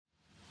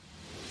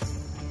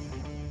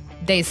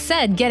They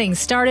said getting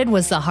started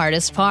was the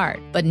hardest part,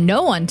 but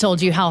no one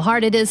told you how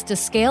hard it is to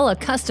scale a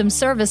custom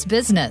service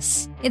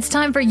business. It's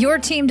time for your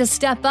team to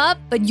step up,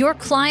 but your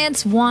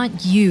clients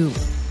want you.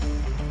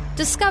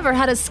 Discover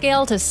how to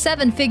scale to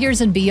 7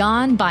 figures and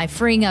beyond by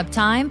freeing up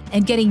time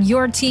and getting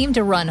your team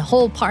to run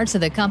whole parts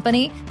of the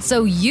company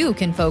so you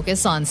can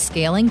focus on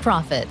scaling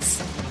profits.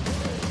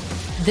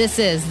 This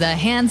is the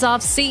Hands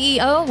Off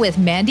CEO with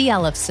Mandy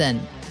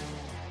Ellefson.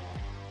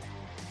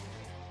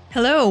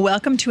 Hello,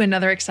 welcome to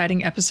another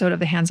exciting episode of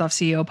the Hands Off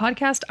CEO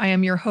podcast. I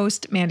am your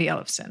host, Mandy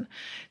Ellefson.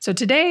 So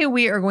today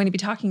we are going to be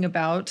talking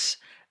about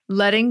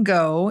letting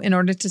go in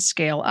order to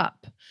scale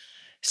up.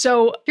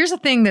 So here's a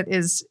thing that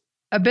is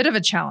a bit of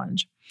a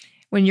challenge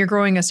when you're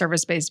growing a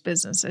service-based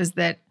business is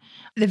that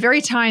the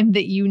very time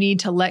that you need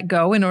to let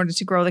go in order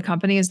to grow the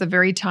company is the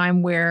very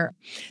time where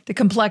the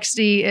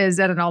complexity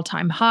is at an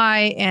all-time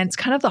high, and it's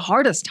kind of the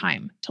hardest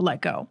time to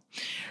let go.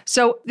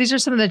 So these are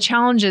some of the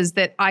challenges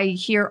that I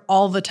hear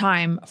all the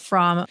time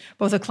from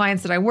both the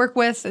clients that I work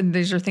with, and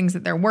these are things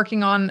that they're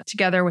working on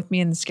together with me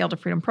in the Scale to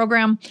Freedom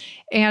program,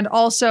 and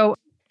also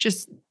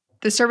just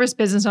the service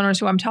business owners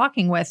who I'm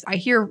talking with. I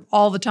hear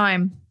all the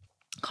time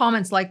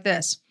comments like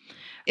this.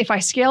 If I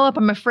scale up,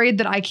 I'm afraid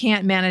that I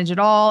can't manage it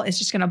all. It's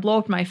just going to blow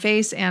up in my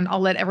face and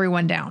I'll let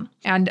everyone down.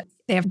 And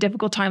they have a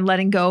difficult time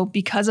letting go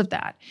because of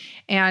that.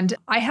 And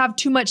I have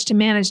too much to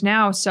manage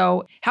now.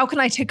 So how can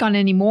I take on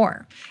any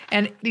more?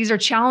 And these are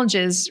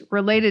challenges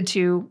related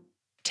to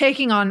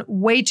taking on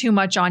way too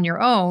much on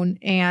your own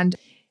and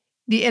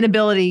the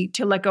inability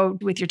to let go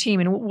with your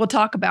team. And we'll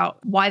talk about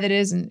why that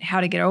is and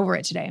how to get over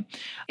it today.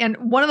 And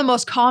one of the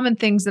most common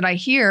things that I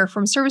hear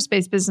from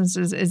service-based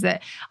businesses is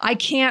that I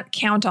can't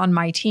count on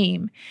my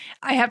team.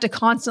 I have to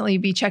constantly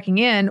be checking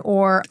in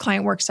or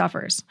client work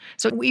suffers.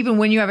 So even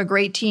when you have a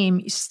great team,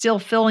 you're still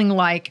feeling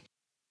like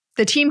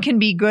the team can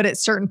be good at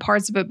certain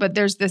parts of it, but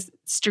there's this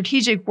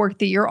strategic work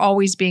that you're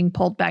always being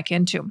pulled back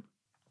into.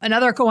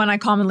 Another one I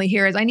commonly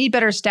hear is I need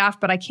better staff,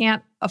 but I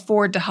can't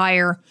afford to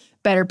hire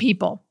better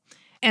people.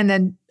 And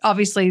then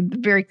obviously the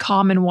very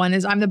common one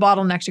is I'm the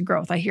bottleneck to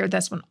growth. I hear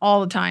this one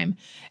all the time.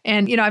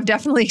 And, I've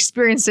definitely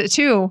experienced it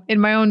too in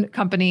my own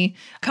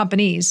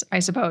companies, I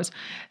suppose.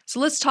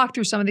 So let's talk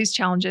through some of these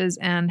challenges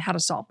and how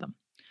to solve them.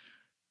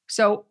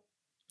 So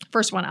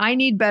first one, I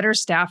need better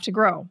staff to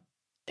grow.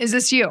 Is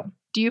this you?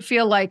 Do you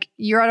feel like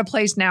you're at a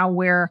place now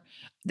where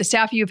the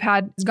staff you've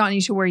had has gotten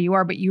you to where you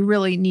are, but you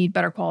really need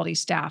better quality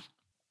staff?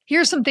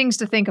 Here's some things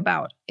to think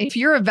about. If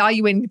you're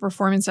evaluating the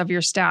performance of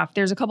your staff,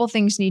 there's a couple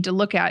things you need to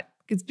look at.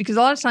 It's because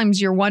a lot of times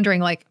you're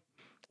wondering,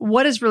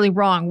 what is really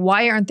wrong?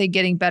 Why aren't they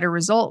getting better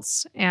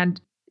results? And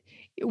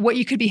what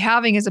you could be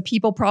having is a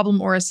people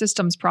problem or a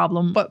systems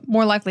problem, but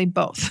more likely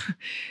both.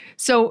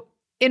 So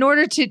in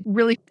order to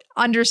really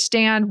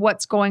understand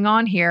what's going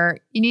on here,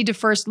 you need to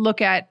first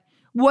look at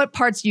what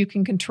parts you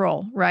can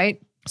control,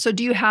 right? So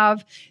do you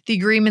have the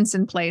agreements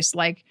in place,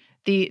 like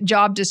the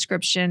job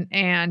description,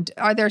 and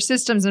are there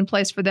systems in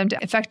place for them to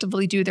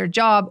effectively do their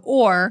job,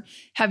 or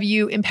have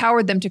you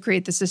empowered them to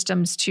create the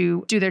systems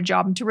to do their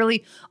job and to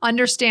really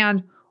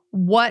understand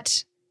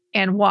what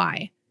and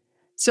why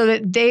so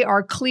that they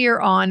are clear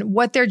on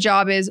what their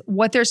job is,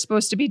 what they're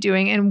supposed to be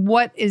doing, and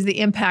what is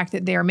the impact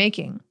that they are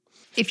making?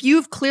 If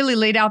you've clearly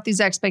laid out these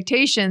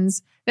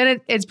expectations,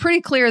 then it's pretty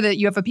clear that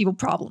you have a people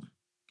problem,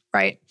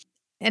 right?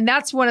 And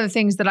that's one of the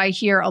things that I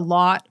hear a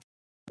lot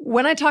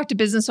when I talk to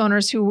business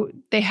owners who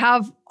they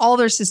have all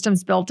their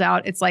systems built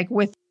out. It's like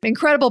with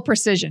incredible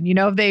precision.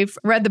 They've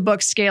read the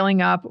book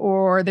Scaling Up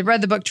or they've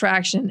read the book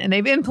Traction and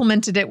they've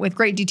implemented it with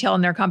great detail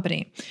in their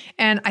company.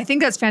 And I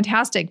think that's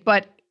fantastic.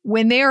 But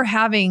when they are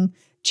having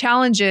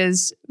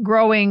challenges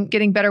growing,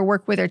 getting better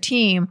work with their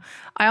team,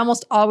 I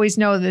almost always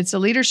know that it's a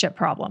leadership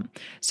problem.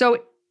 So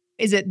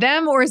is it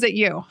them or is it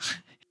you?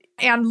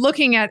 And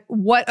looking at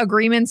what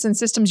agreements and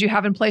systems you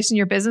have in place in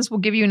your business will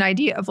give you an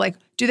idea of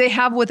do they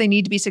have what they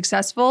need to be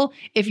successful?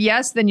 If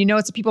yes, then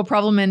it's a people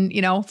problem and,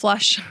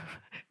 flush,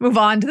 move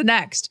on to the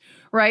next,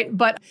 right?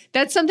 But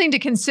that's something to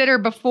consider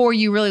before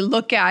you really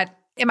look at,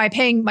 am I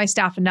paying my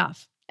staff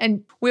enough?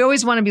 And we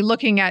always want to be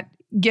looking at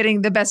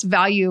getting the best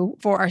value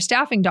for our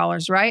staffing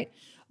dollars, right?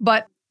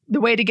 But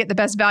the way to get the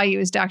best value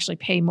is to actually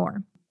pay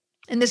more.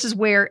 And this is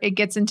where it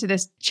gets into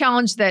this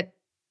challenge that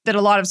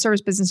a lot of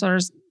service business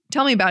owners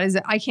tell me about, is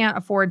that I can't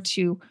afford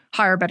to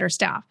hire better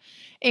staff.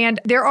 And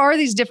there are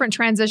these different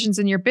transitions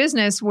in your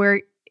business where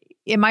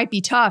it might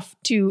be tough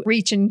to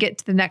reach and get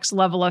to the next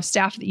level of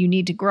staff that you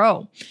need to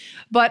grow.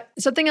 But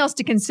something else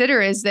to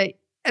consider is that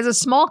as a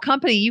small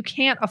company, you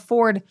can't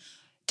afford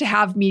to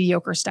have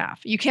mediocre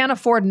staff. You can't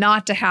afford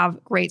not to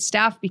have great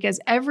staff because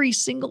every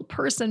single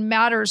person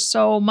matters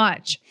so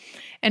much.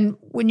 And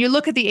when you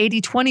look at the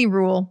 80-20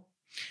 rule,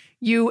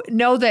 you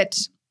know that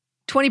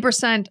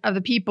 20% of the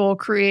people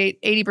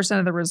create 80%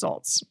 of the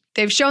results.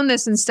 They've shown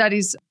this in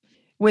studies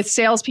with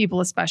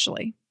salespeople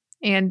especially.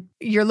 And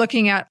you're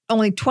looking at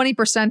only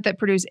 20% that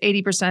produce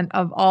 80%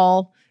 of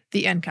all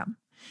the income.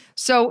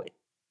 So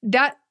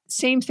that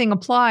same thing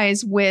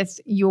applies with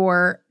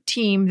your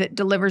team that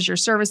delivers your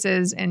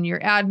services and your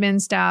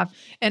admin staff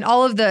and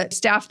all of the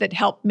staff that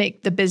help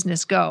make the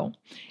business go.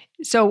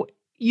 So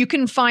you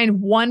can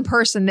find one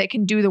person that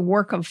can do the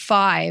work of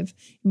 5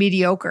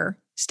 mediocre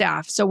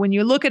staff. So when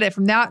you look at it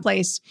from that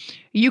place,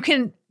 you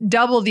can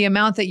double the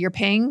amount that you're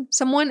paying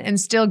someone and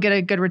still get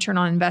a good return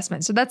on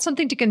investment. So that's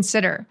something to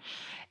consider.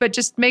 But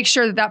just make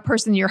sure that that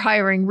person you're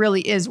hiring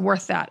really is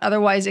worth that.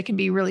 Otherwise, it can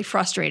be really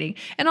frustrating.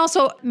 And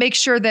also make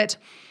sure that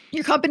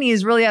your company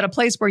is really at a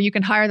place where you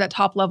can hire that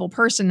top level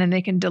person and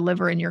they can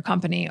deliver in your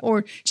company,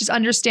 or just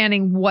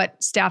understanding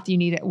what staff you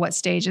need at what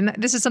stage. And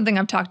this is something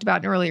I've talked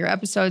about in earlier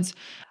episodes.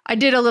 I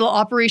did a little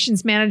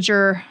operations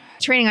manager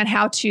training on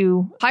how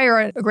to hire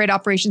a great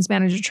operations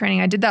manager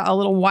training. I did that a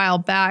little while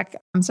back.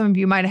 Some of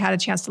you might have had a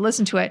chance to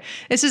listen to it.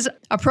 This is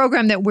a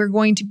program that we're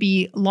going to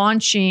be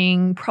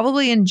launching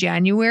probably in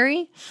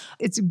January.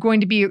 It's going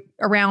to be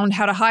around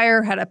how to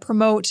hire, how to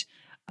promote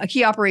a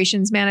key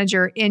operations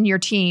manager in your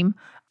team,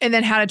 and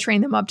then how to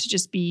train them up to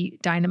just be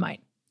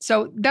dynamite.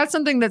 So that's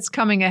something that's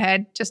coming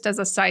ahead. Just as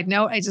a side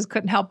note, I just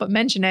couldn't help but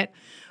mention it.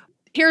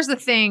 Here's the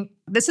thing.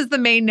 This is the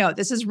main note.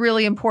 This is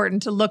really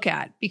important to look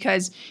at,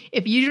 because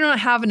if you do not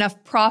have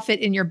enough profit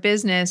in your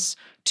business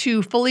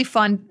to fully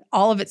fund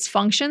all of its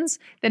functions,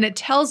 then it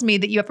tells me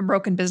that you have a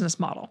broken business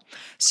model.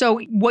 So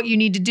what you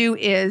need to do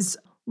is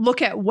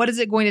look at what is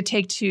it going to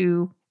take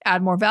to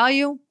add more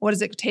value? What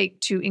does it take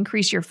to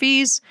increase your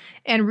fees?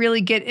 And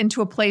really get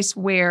into a place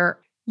where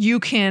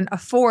you can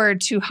afford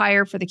to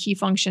hire for the key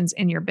functions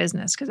in your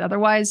business, because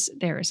otherwise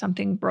there is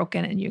something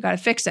broken and you got to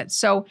fix it.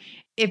 So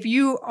if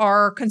you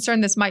are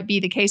concerned this might be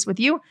the case with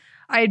you,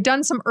 I had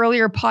done some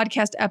earlier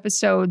podcast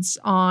episodes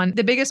on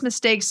the biggest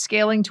mistakes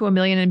scaling to $1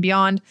 million and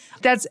beyond.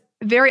 That's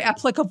very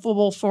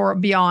applicable for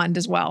beyond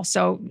as well.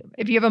 So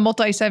if you have a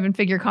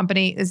multi-7-figure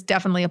company, this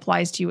definitely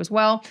applies to you as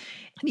well.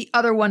 The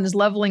other one is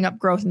leveling up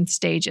growth in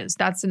stages.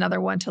 That's another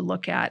one to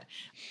look at.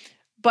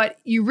 But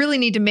you really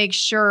need to make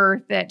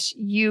sure that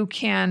you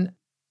can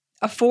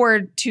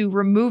afford to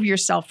remove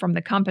yourself from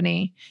the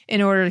company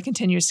in order to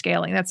continue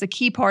scaling. That's a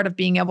key part of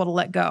being able to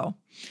let go.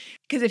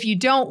 Because if you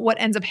don't, what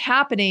ends up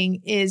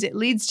happening is it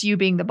leads to you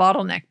being the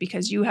bottleneck,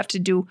 because you have to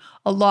do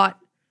a lot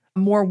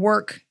more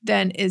work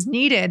than is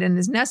needed and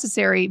is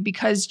necessary,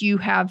 because you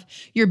have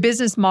your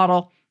business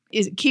model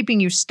is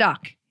keeping you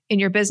stuck in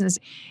your business.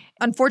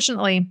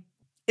 Unfortunately,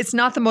 it's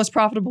not the most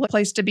profitable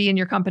place to be in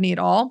your company at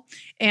all.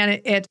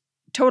 And it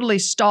totally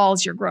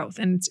stalls your growth.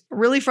 And it's a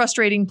really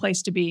frustrating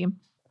place to be.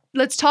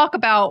 Let's talk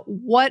about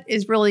what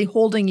is really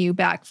holding you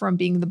back from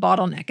being the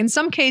bottleneck. In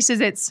some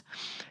cases, it's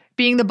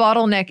being the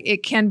bottleneck.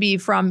 It can be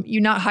from you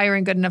not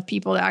hiring good enough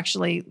people to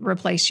actually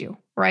replace you,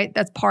 right?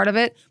 That's part of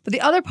it. But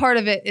the other part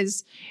of it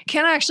is,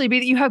 can actually be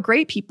that you have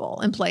great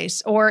people in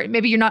place, or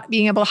maybe you're not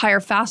being able to hire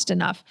fast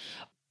enough.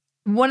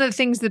 One of the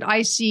things that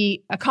I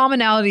see a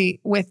commonality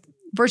with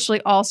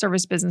virtually all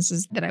service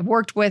businesses that I've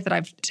worked with, that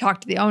I've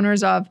talked to the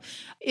owners of,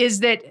 is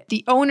that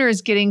the owner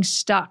is getting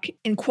stuck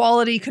in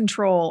quality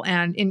control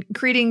and in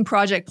creating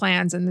project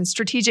plans and the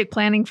strategic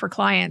planning for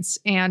clients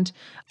and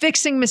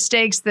fixing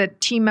mistakes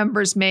that team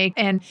members make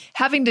and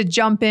having to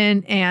jump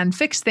in and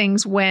fix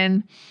things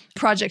when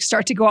projects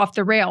start to go off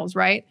the rails,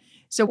 right?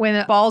 So when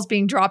the ball's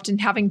being dropped and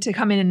having to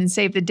come in and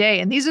save the day.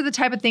 And these are the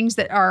type of things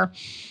that are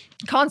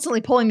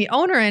constantly pulling the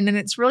owner in. And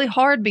it's really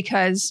hard,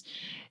 because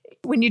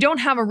when you don't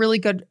have a really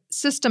good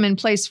system in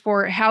place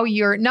for how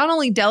you're not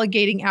only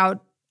delegating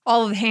out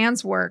all of the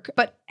hands work,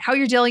 but how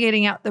you're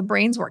delegating out the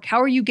brains work.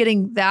 How are you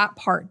getting that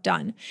part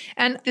done?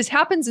 And this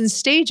happens in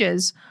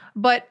stages,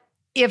 but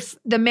if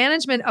the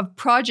management of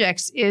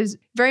projects is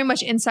very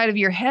much inside of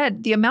your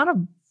head, the amount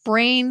of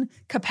brain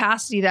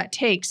capacity that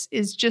takes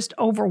is just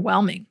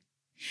overwhelming.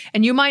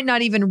 And you might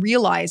not even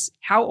realize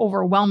how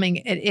overwhelming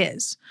it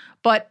is.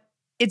 But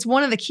it's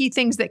one of the key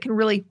things that can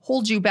really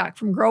hold you back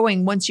from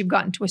growing once you've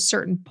gotten to a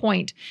certain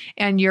point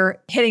and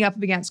you're hitting up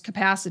against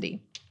capacity.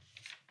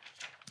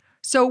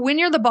 So when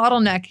you're the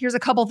bottleneck, here's a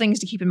couple things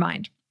to keep in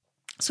mind.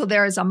 So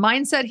there is a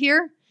mindset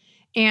here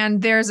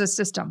and there's a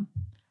system.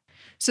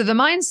 So the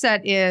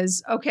mindset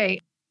is, okay,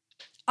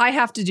 I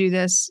have to do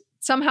this.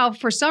 Somehow,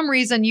 for some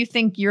reason, you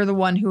think you're the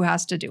one who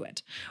has to do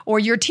it, or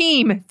your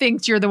team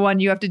thinks you're the one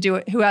who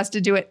has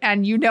to do it,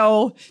 and you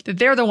know that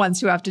they're the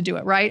ones who have to do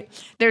it, right?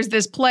 There's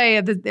this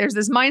there's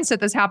this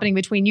mindset that's happening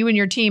between you and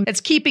your team. It's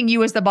keeping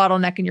you as the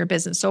bottleneck in your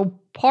business. So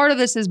part of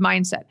this is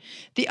mindset.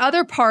 The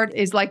other part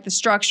is like the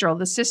structural,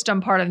 the system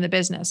part of the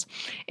business.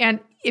 And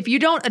if you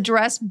don't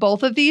address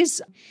both of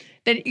these,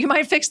 then you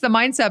might fix the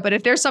mindset, but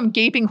if there's some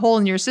gaping hole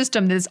in your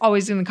system that's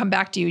always going to come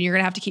back to you, you're going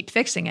to have to keep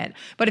fixing it.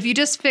 But if you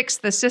just fix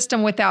the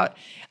system without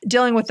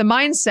dealing with the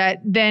mindset,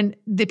 then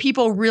the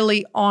people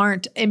really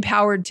aren't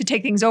empowered to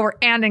take things over,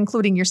 and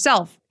including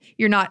yourself,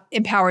 you're not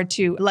empowered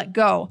to let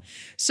go.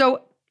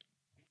 So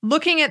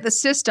looking at the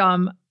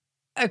system,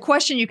 a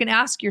question you can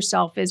ask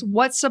yourself is,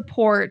 what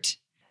support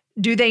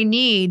do they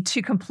need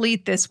to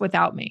complete this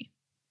without me?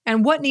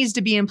 And what needs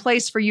to be in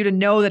place for you to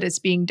know that it's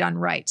being done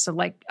right? So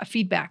like a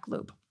feedback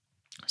loop.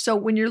 So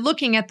when you're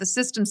looking at the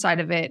system side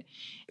of it,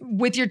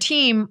 with your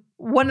team,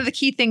 one of the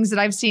key things that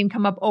I've seen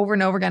come up over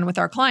and over again with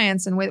our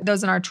clients and with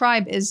those in our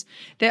tribe is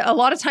that a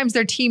lot of times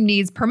their team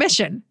needs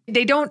permission.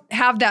 They don't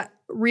have that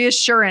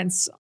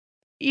reassurance.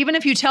 Even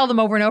if you tell them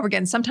over and over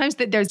again, sometimes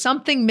that there's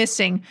something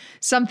missing,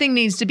 something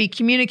needs to be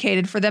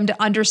communicated for them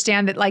to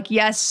understand that, like,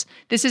 yes,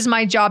 this is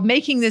my job.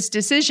 Making this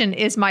decision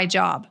is my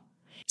job.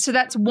 So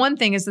that's one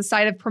thing, is the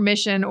side of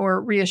permission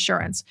or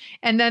reassurance.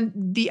 And then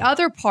the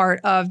other part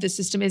of the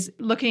system is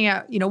looking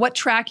at, what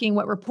tracking,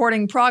 what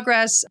reporting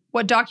progress,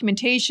 what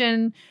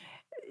documentation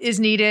is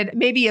needed.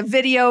 Maybe a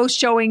video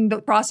showing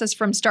the process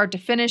from start to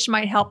finish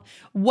might help.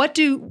 What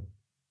do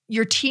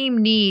your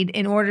team need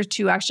in order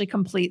to actually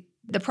complete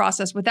the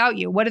process without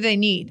you? What do they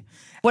need?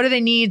 What do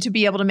they need to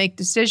be able to make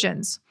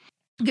decisions?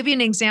 I'll give you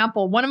an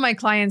example. One of my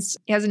clients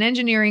has an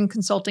engineering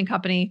consulting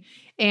company,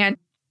 and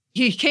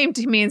he came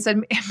to me and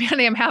said,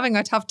 Mandy, I'm having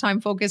a tough time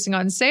focusing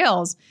on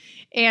sales.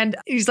 And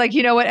he's like,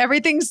 you know what?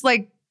 Everything's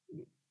like,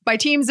 my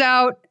team's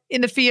out in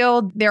the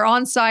field, they're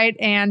on site,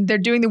 and they're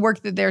doing the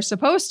work that they're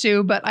supposed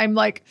to. But I'm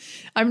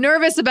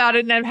nervous about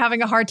it, and I'm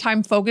having a hard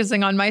time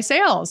focusing on my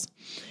sales.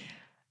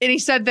 And he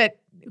said that,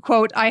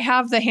 quote, I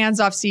have the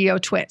hands-off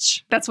CEO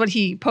twitch. That's what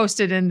he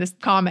posted in this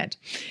comment.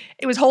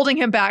 It was holding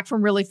him back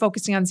from really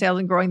focusing on sales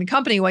and growing the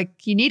company like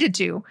he needed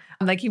to,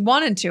 like he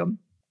wanted to.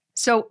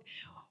 So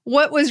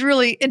what was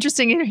really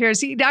interesting in here is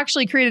he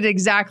actually created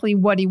exactly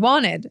what he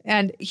wanted.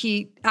 And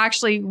he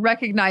actually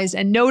recognized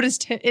and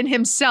noticed in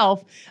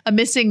himself a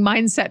missing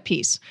mindset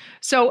piece.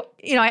 So,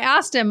 I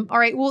asked him, all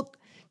right, well,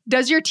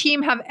 does your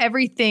team have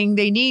everything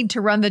they need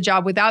to run the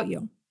job without you?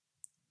 And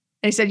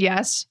he said,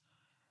 yes.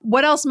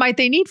 What else might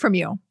they need from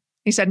you?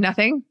 He said,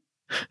 nothing.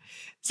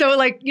 So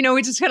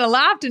we just kind of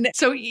laughed. And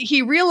so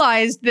he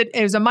realized that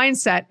it was a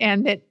mindset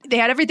and that they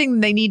had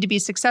everything they need to be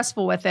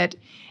successful with it.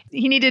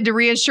 He needed to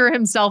reassure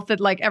himself that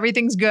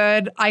everything's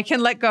good, I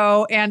can let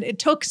go. And it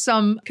took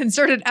some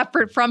concerted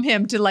effort from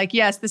him to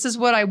yes, this is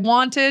what I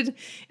wanted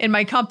in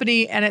my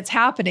company and it's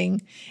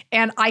happening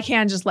and I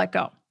can just let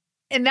go.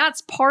 And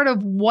that's part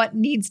of what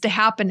needs to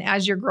happen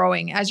as you're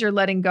growing, as you're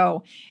letting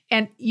go.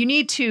 And you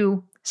need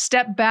to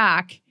step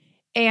back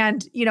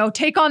and,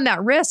 take on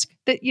that risk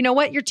that,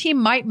 your team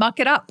might muck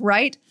it up,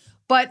 right?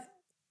 But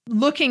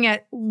looking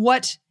at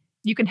what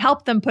you can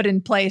help them put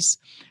in place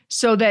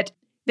so that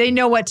they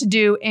know what to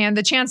do and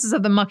the chances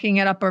of them mucking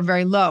it up are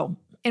very low.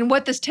 And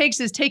what this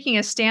takes is taking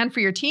a stand for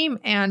your team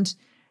and,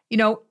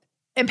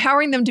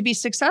 empowering them to be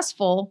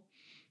successful.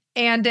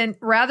 And then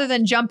rather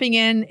than jumping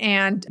in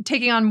and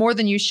taking on more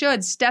than you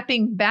should,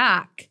 stepping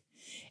back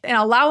and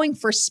allowing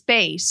for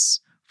space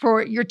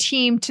for your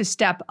team to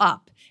step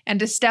up and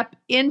to step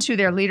into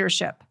their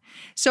leadership.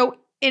 So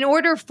in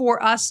order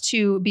for us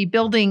to be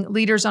building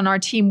leaders on our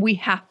team, we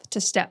have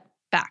to step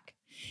back.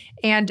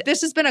 And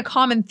this has been a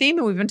common theme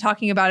that we've been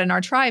talking about in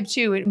our tribe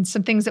too, and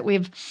some things that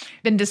we've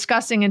been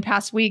discussing in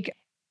past week.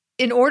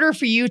 In order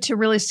for you to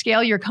really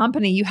scale your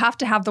company, you have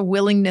to have the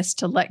willingness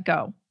to let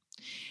go.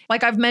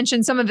 Like I've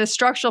mentioned, some of the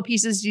structural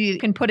pieces you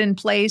can put in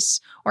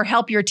place or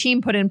help your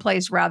team put in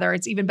place, rather.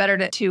 It's even better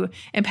to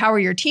empower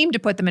your team to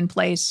put them in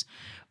place.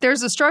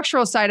 There's a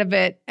structural side of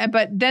it,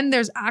 but then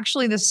there's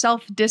actually the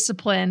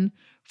self-discipline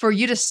for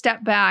you to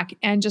step back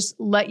and just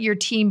let your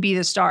team be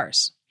the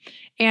stars.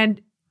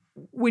 And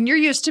when you're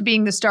used to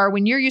being the star,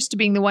 when you're used to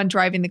being the one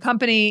driving the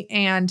company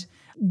and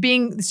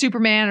being the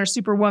Superman or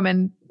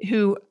Superwoman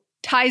who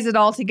ties it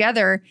all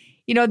together,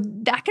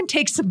 that can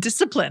take some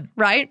discipline,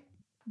 right?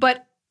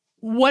 But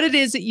what it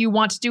is that you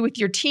want to do with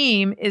your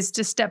team is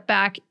to step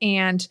back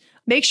and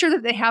make sure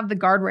that they have the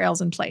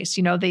guardrails in place,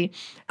 the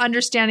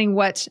understanding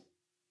what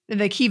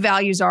the key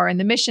values are and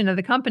the mission of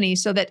the company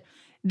so that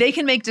they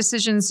can make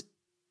decisions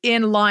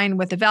in line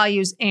with the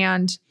values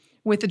and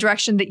with the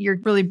direction that you're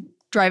really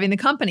driving the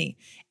company.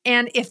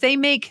 And if they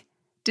make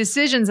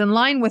decisions in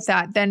line with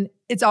that, then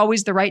it's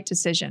always the right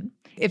decision.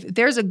 If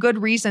there's a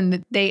good reason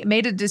that they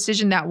made a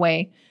decision that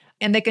way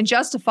and they can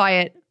justify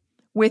it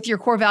with your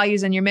core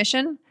values and your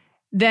mission,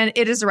 then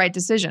it is the right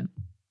decision.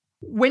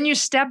 When you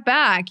step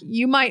back,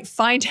 you might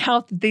find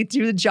out that they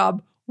do the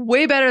job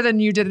way better than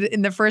you did it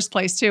in the first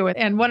place too.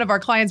 And one of our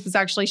clients was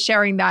actually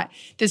sharing that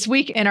this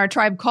week in our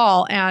tribe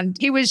call. And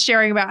he was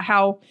sharing about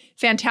how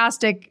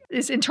fantastic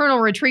this internal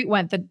retreat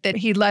went that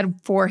he led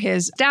for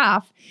his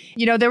staff.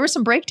 There were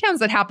some breakdowns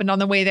that happened on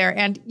the way there.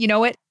 And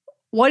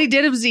what he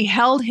did was he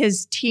held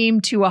his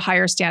team to a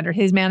higher standard,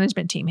 his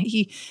management team.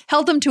 He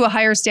held them to a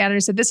higher standard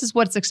and said, this is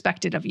what's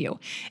expected of you.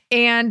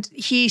 And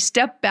he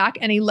stepped back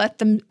and he let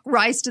them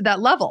rise to that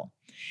level.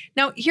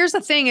 Now, here's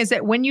the thing is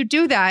that when you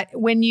do that,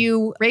 when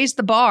you raise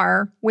the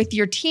bar with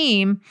your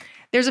team,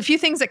 there's a few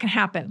things that can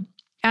happen.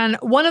 And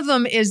one of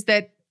them is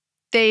that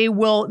they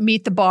will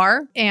meet the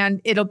bar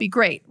and it'll be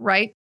great,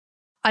 right?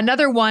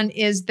 Another one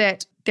is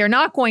that they're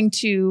not going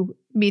to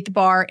meet the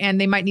bar and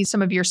they might need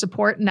some of your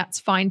support, and that's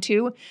fine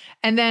too.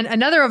 And then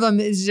another of them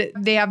is that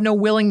they have no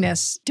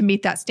willingness to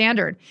meet that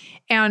standard.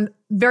 And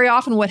very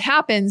often what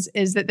happens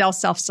is that they'll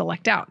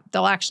self-select out.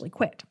 They'll actually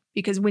quit.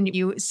 Because when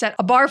you set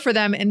a bar for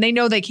them and they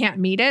know they can't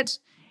meet it,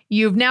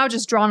 you've now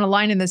just drawn a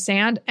line in the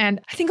sand.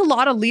 And I think a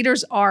lot of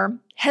leaders are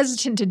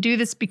hesitant to do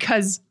this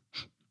because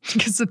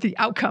because of the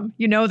outcome.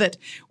 You know that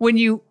when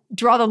you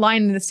draw the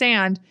line in the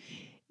sand,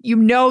 you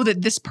know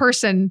that this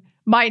person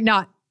might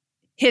not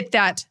hit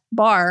that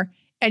bar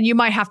and you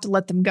might have to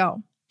let them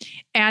go.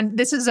 And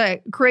this is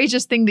a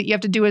courageous thing that you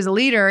have to do as a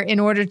leader in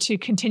order to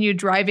continue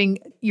driving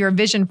your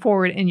vision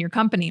forward in your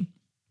company.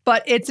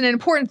 But it's an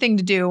important thing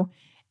to do.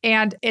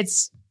 And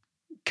it's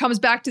comes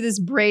back to this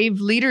brave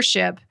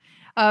leadership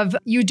of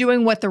you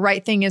doing what the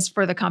right thing is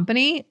for the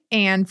company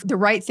and the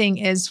right thing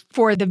is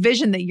for the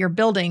vision that you're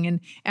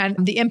building and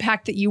the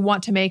impact that you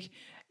want to make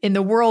in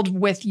the world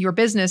with your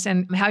business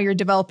and how you're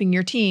developing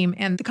your team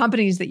and the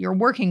companies that you're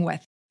working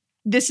with.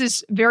 This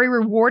is very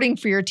rewarding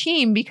for your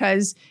team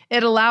because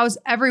it allows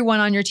everyone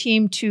on your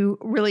team to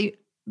really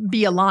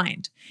be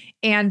aligned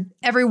and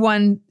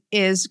everyone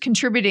is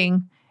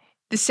contributing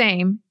the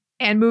same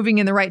and moving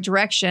in the right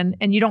direction,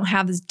 and you don't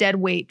have this dead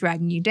weight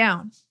dragging you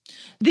down.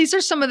 These are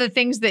some of the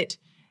things that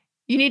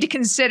you need to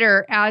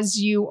consider as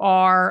you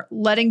are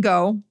letting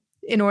go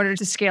in order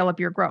to scale up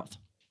your growth.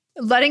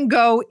 Letting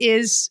go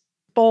is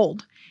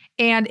bold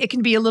and it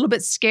can be a little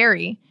bit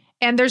scary.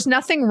 And there's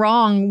nothing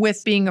wrong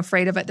with being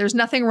afraid of it. There's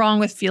nothing wrong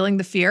with feeling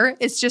the fear.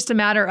 It's just a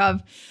matter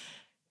of,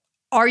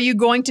 are you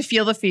going to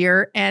feel the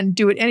fear and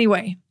do it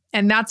anyway?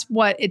 And that's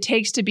what it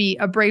takes to be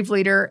a brave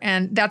leader.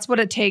 And that's what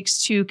it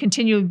takes to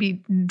continue to be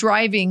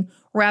driving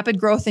rapid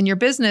growth in your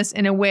business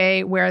in a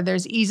way where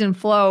there's ease and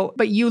flow,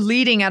 but you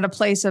leading at a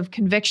place of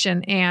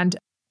conviction. And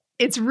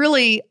it's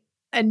really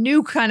a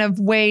new kind of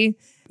way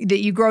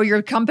that you grow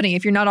your company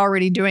if you're not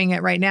already doing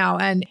it right now.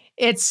 And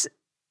it's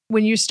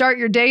when you start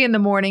your day in the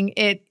morning,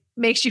 it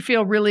makes you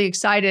feel really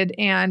excited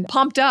and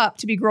pumped up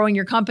to be growing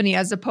your company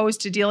as opposed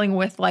to dealing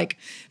with like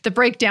the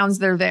breakdowns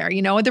that are there.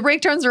 You know, the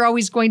breakdowns are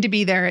always going to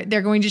be there.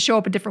 They're going to show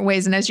up in different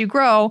ways. And as you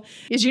grow,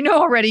 as you know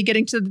already,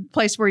 getting to the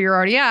place where you're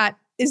already at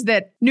is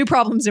that new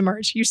problems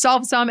emerge. You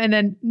solve some and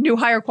then new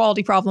higher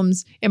quality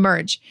problems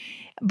emerge.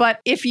 But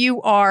if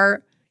you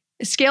are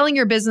scaling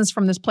your business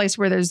from this place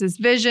where there's this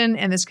vision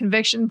and this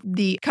conviction,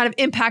 the kind of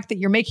impact that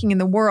you're making in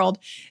the world,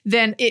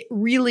 then it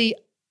really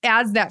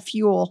adds that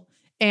fuel.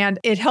 And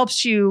it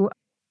helps you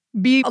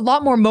be a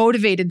lot more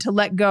motivated to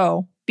let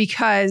go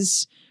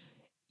because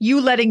you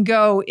letting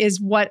go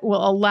is what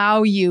will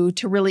allow you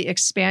to really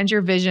expand your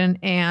vision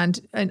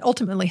and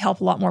ultimately help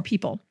a lot more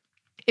people.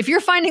 If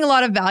you're finding a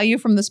lot of value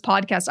from this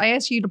podcast, I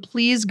ask you to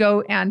please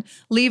go and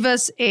leave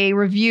us a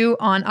review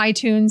on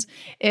iTunes.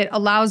 It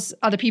allows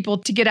other people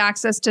to get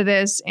access to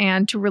this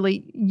and to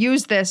really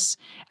use this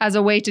as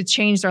a way to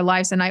change their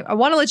lives. And I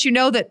want to let you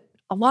know that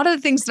a lot of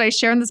the things that I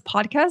share in this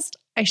podcast,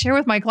 I share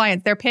with my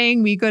clients. They're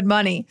paying me good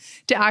money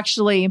to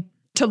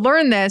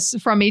learn this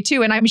from me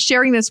too. And I'm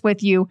sharing this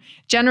with you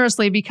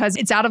generously because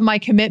it's out of my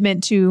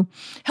commitment to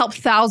help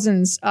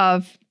thousands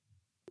of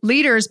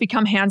leaders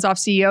become hands-off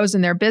CEOs in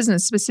their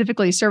business,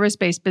 specifically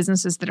service-based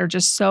businesses that are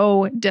just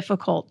so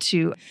difficult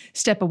to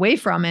step away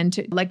from and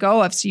to let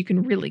go of so you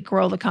can really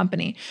grow the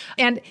company.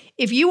 And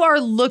if you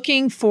are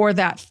looking for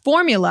that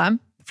formula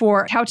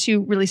for how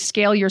to really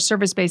scale your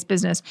service-based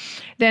business,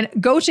 then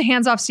go to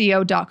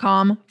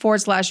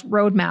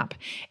handsoffceo.com/roadmap.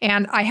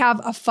 And I have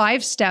a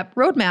 5-step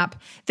roadmap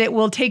that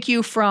will take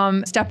you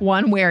from step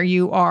 1, where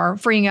you are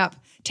freeing up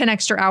 10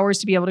 extra hours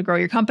to be able to grow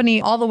your company,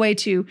 all the way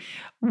to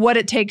what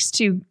it takes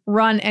to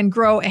run and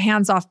grow a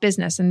hands-off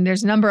business. And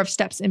there's a number of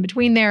steps in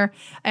between there.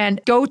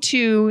 And go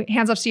to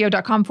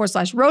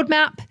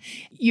handsoffceo.com/roadmap.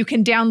 You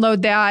can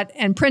download that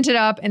and print it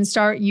up and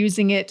start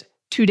using it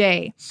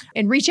today.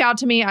 And reach out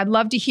to me. I'd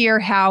love to hear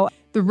how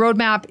the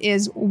roadmap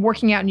is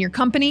working out in your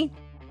company.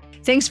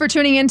 Thanks for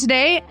tuning in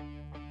today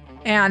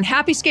and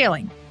happy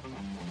scaling.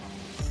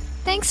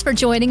 Thanks for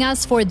joining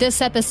us for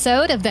this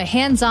episode of the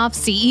Hands Off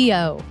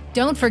CEO.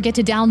 Don't forget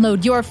to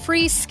download your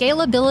free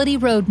Scalability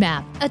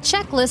Roadmap, a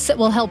checklist that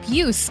will help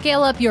you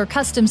scale up your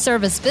custom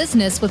service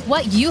business with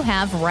what you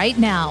have right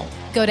now.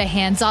 Go to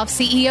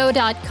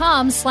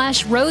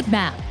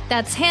handsoffceo.com/roadmap.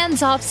 That's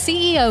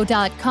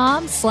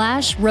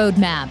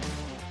handsoffceo.com/roadmap.